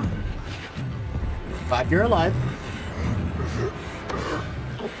 Glad you're alive.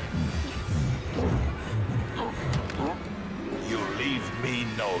 You leave me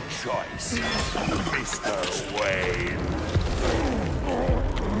no choice, Mr. Wayne.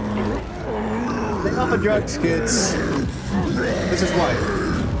 Stay off of drugs, kids. This is why.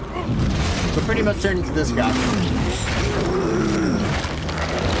 We're pretty much turning to this guy.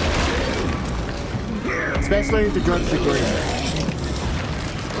 Especially the drug situation.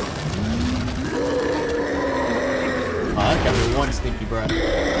 Oh, that got me one stinky breath.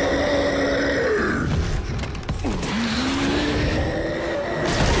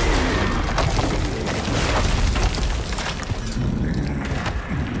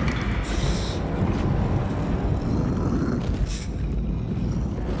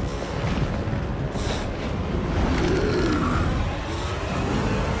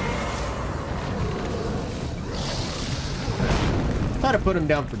 Try to put him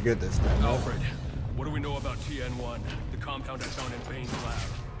down for good this time. Alfred, what do we know about TN1, the compound I found in Bane's lab?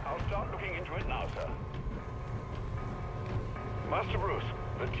 I'll start looking into it now, sir. Master Bruce,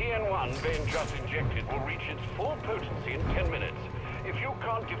 the TN1 Bane just injected will reach its full potency in 10 minutes. If you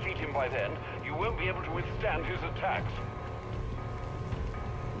can't defeat him by then, you won't be able to withstand his attacks.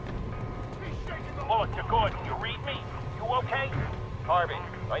 Bullock to Gordon, you read me? You okay? Harvey,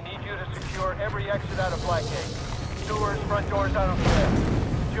 I need you to secure every exit out of Blackgate. Sewers, front doors, I don't care.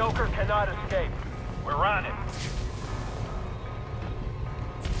 Joker cannot escape. We're on it.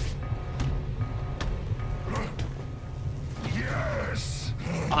 Yes!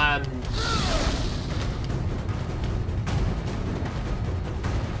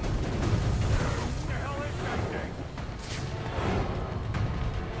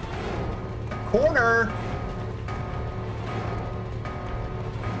 Corner!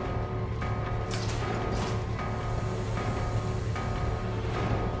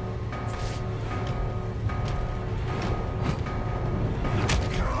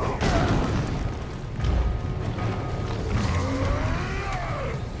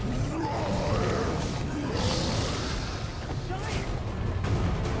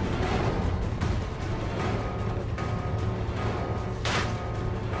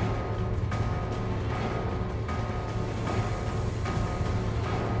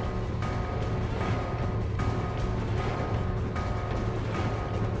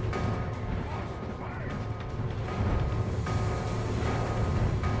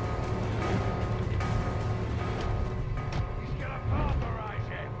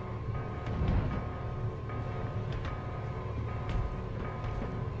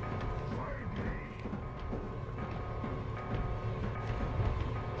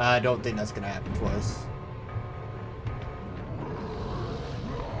 I don't think that's gonna happen twice.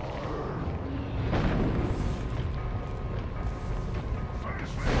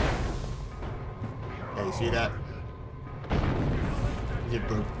 Yeah, you see that? Zip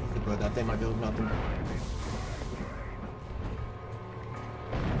bro, that thing might build nothing.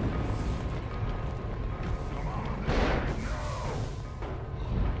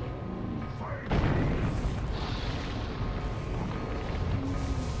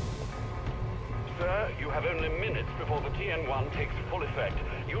 Before the TN1 takes full effect.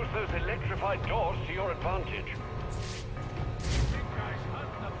 Use those electrified doors to your advantage.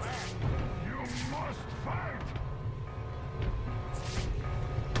 You must fight!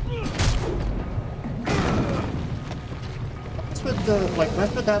 What's with the, like,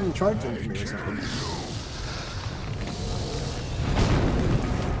 what's with having charge into me or something?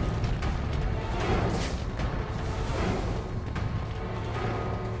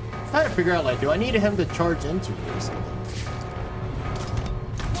 I'm trying to figure out, like, do I need him to charge into me or something?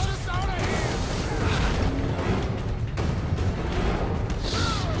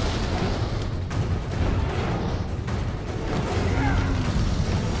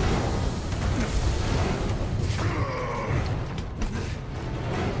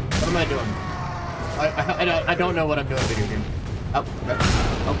 What am I doing? I don't know what I'm doing video game. Oh,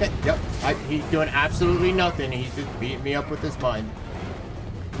 okay, yep. He's doing absolutely nothing. He's just beating me up with his mind.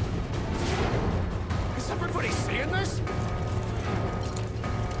 Is everybody seeing this?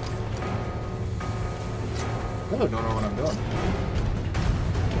 I don't know what I'm doing.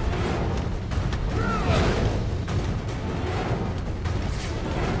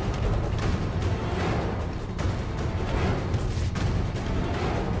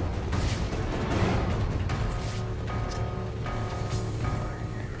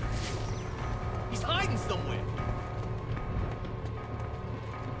 He's hiding somewhere.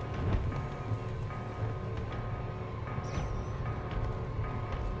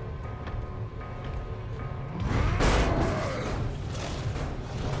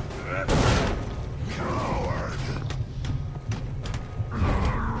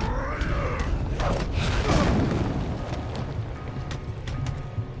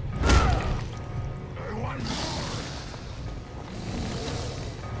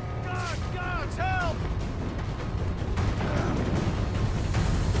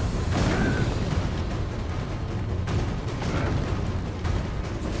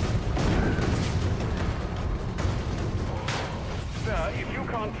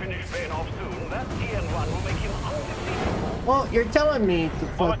 Well, you're telling me to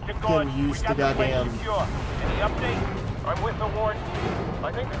fucking use the goddamn... Any update? I'm with the warden.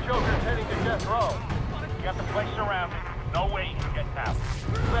 I think the Joker's heading to death row. You got the place surrounded. No way he can get out.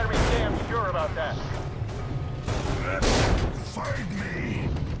 You better be damn sure about that. Fight me!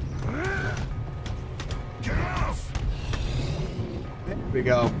 Get off! Here we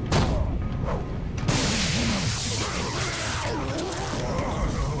go.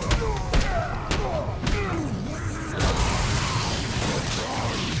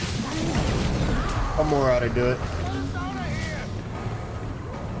 One more how to do it.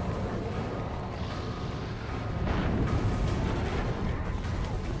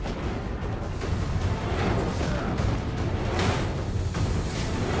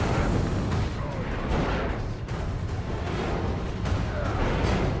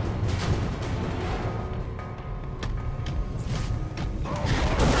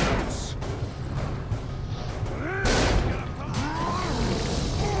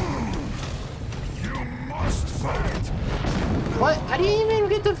 What? I didn't even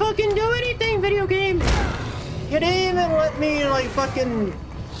get to fucking do anything, video game. You didn't even let me like fucking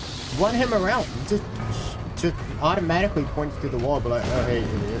run him around. It just automatically points to the wall, but like, oh hey,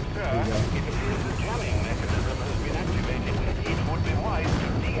 idiot. There you go. The jamming mechanism has been activated. It would be wise to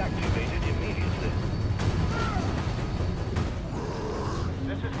deactivate it immediately.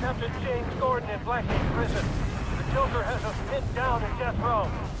 This is Captain James Gordon in Blackgate Prison. The Joker has us pinned down in death row,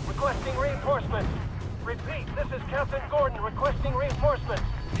 requesting reinforcements. Repeat, this is Captain Gordon requesting reinforcements.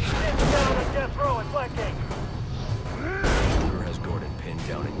 Pinned down in death row at Blackgate. Joker has Gordon pinned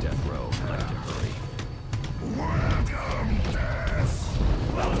down in death row. I have to hurry. Welcome, death.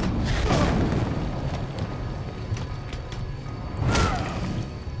 I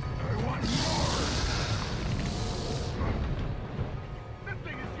want more. This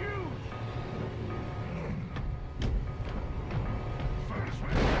thing is huge!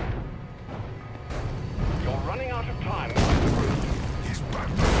 You're running out of time. He's back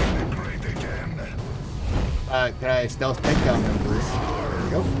behind the crate again. Can I stealth takedown him, Bruce? There we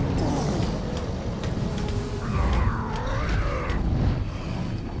go.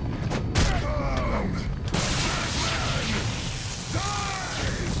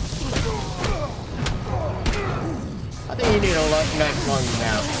 I think you need a nice lung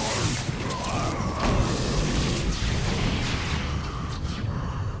now.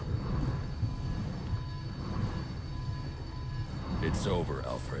 It's over,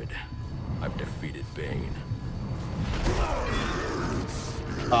 Alfred. I've defeated Bane.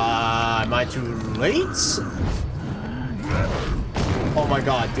 Am I too late? Oh my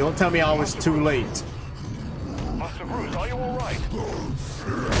god, don't tell me I was too late. Master Bruce, are you all right?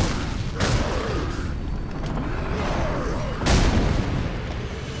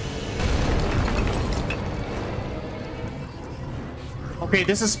 Okay,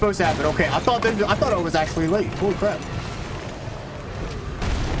 this is supposed to happen. Okay, I thought I was actually late. Holy crap.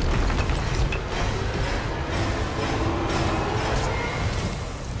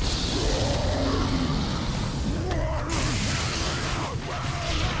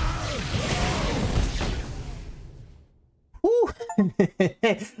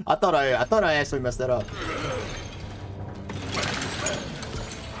 I thought I actually messed that up.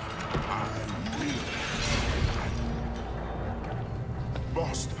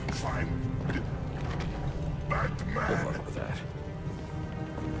 Must find Batman. Good luck with that.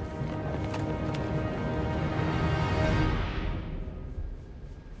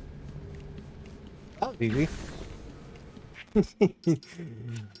 Oh, easy.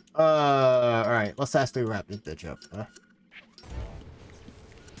 All right, let's actually wrap this bitch up. Huh?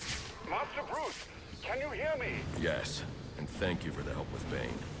 Master Bruce, can you hear me? Yes, and thank you for the help with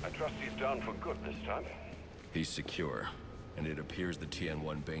Bane. I trust he's down for good this time. He's secure, and it appears the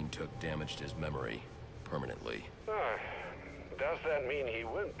TN1 Bane took damaged his memory permanently. Does that mean he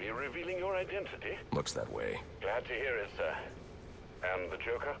won't be revealing your identity? Looks that way. Glad to hear it, sir. And the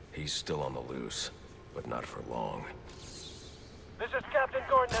Joker? He's still on the loose, but not for long. This is Captain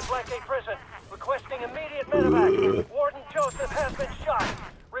Gordon at Blackgate Prison, requesting immediate medevac. Warden Joseph has been shot.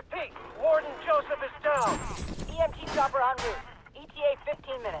 Repeat, Warden Joseph is down. EMT chopper en route. ETA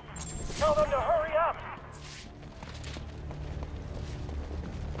 15 minutes. Tell them to hurry up.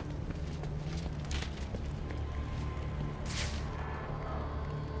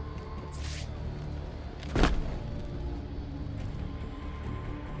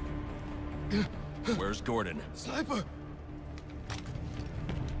 Where's Gordon? Sniper!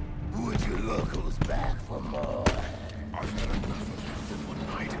 Would you look who's back for more? I've had enough of you for one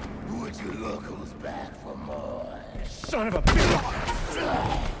night. Would you look who's back for more? Son of a bitch!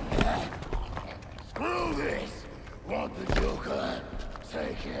 Screw this! Want the Joker?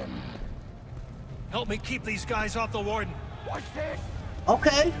 Take him. Help me keep these guys off the Warden. What's this?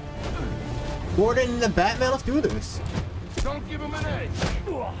 Okay. Gordon and the Batman, let's do this. Don't give him an edge!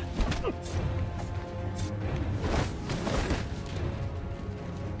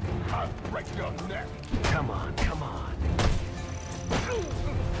 I'll break your neck. Come on, come on.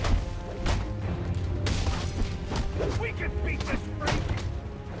 We can beat this freak!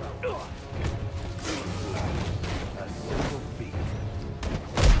 A simple feat.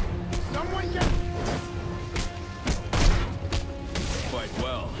 Someone get...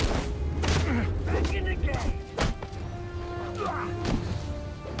 Well. Back in the game.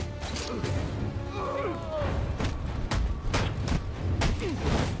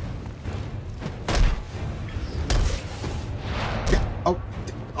 Oh,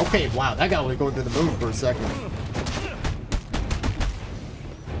 okay, wow, that guy was going to the moon for a second.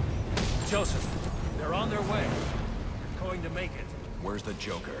 Joseph, they're on their way. They're going to make it. Where's the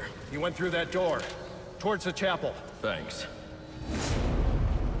Joker? He went through that door, towards the chapel. Thanks.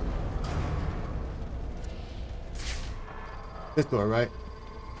 This door, right?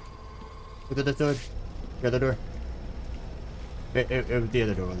 Was it this door? The other door? It was the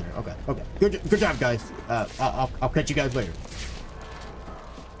other door over there. Okay, okay. Good job, guys. I'll catch you guys later.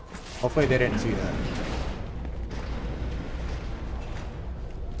 Hopefully they didn't see that.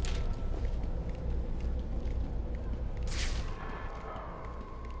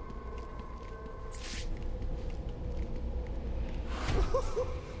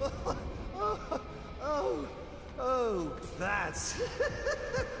 Oh, that's...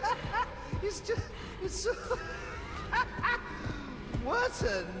 it's so... What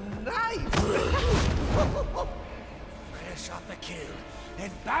a night! Fresh off the kill,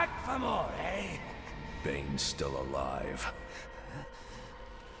 and back for more, eh? Bane's still alive.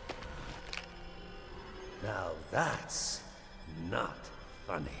 Now that's not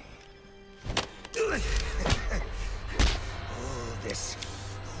funny. Is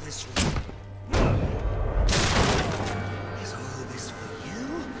all this for you,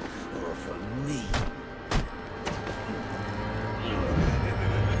 or for me?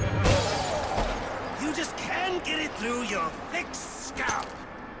 You just can't get it through your thick scalp.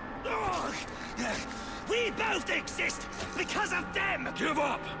 Ugh. We both exist because of them! Give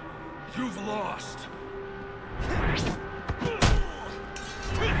up! You've lost!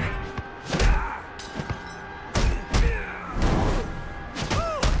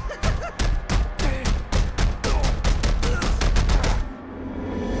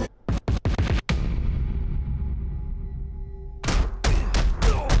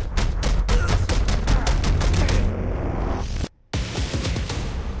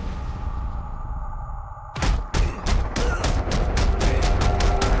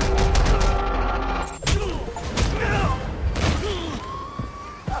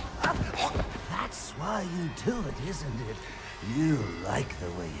 Do it, isn't it? You like the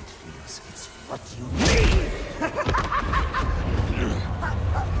way it feels. It's what you need!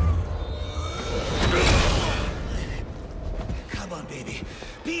 Come on, baby.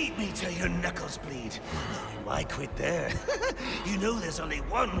 Beat me till your knuckles bleed. Why quit there? You know there's only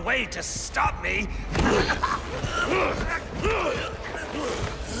one way to stop me!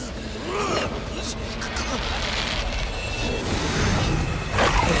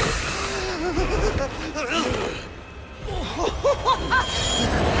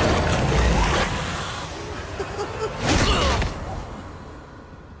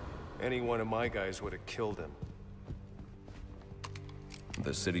 Any one of my guys would have killed him.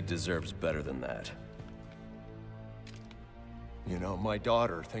 The city deserves better than that. You know, my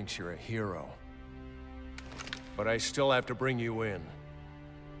daughter thinks you're a hero. But I still have to bring you in.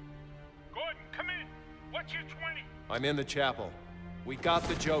 Gordon, come in. What's your 20? I'm in the chapel. We got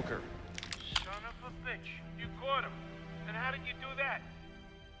the Joker. Son of a bitch. You caught him. And how did you do that?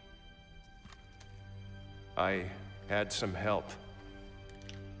 I had some help.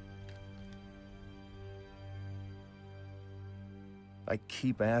 I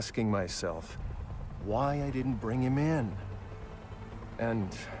keep asking myself why I didn't bring him in.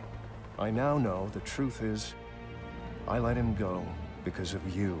 And I now know the truth is I let him go because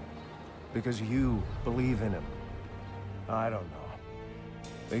of you. Because you believe in him. I don't know.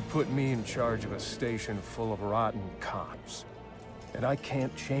 They put me in charge of a station full of rotten cops. And I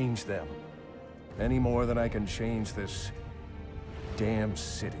can't change them. Any more than I can change this damn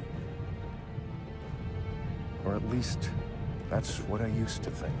city. Or at least, that's what I used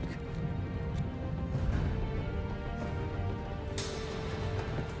to think.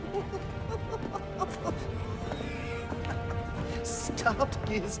 Stopped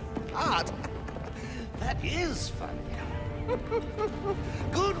his heart. That is funny.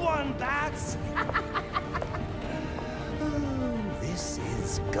 Good one, Bats. Oh, this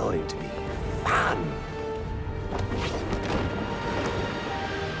is going to be fun.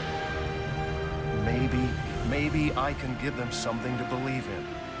 Maybe I can give them something to believe in.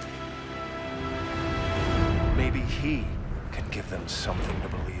 Maybe he can give them something to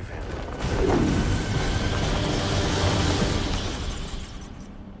believe in.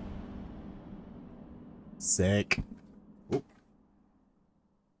 Sick. Oop.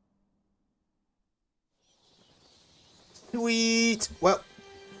 Sweet. Well,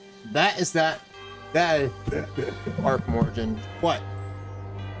 that is Arkham Origin. But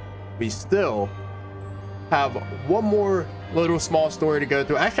we still have one more little small story to go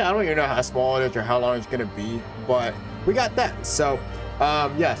through. Actually, I don't even know how small it is or how long it's gonna be, but we got that. So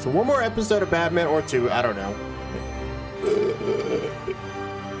yeah, so one more episode of Batman, or two, I don't know.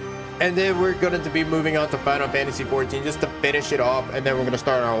 And then we're going to be moving on to Final Fantasy 14 just to finish it off, and then we're going to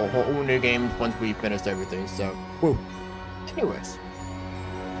start our whole new game once we finish everything. So, woo. Anyways,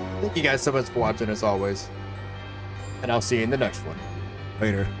 thank you guys so much for watching as always, and I'll see you in the next one.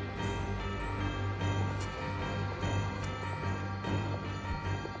 Later.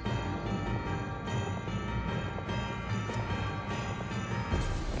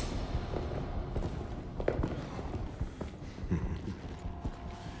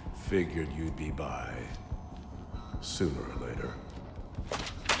 Figured you'd be by sooner or later.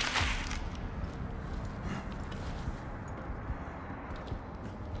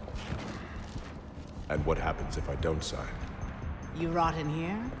 And what happens if I don't sign? You rot in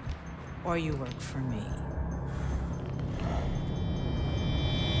here, or you work for me?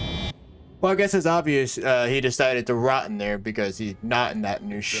 Well, I guess it's obvious he decided to rot in there because he's not in that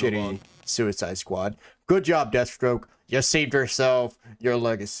new shitty Suicide Squad. Good job, Deathstroke. You saved yourself your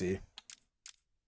legacy.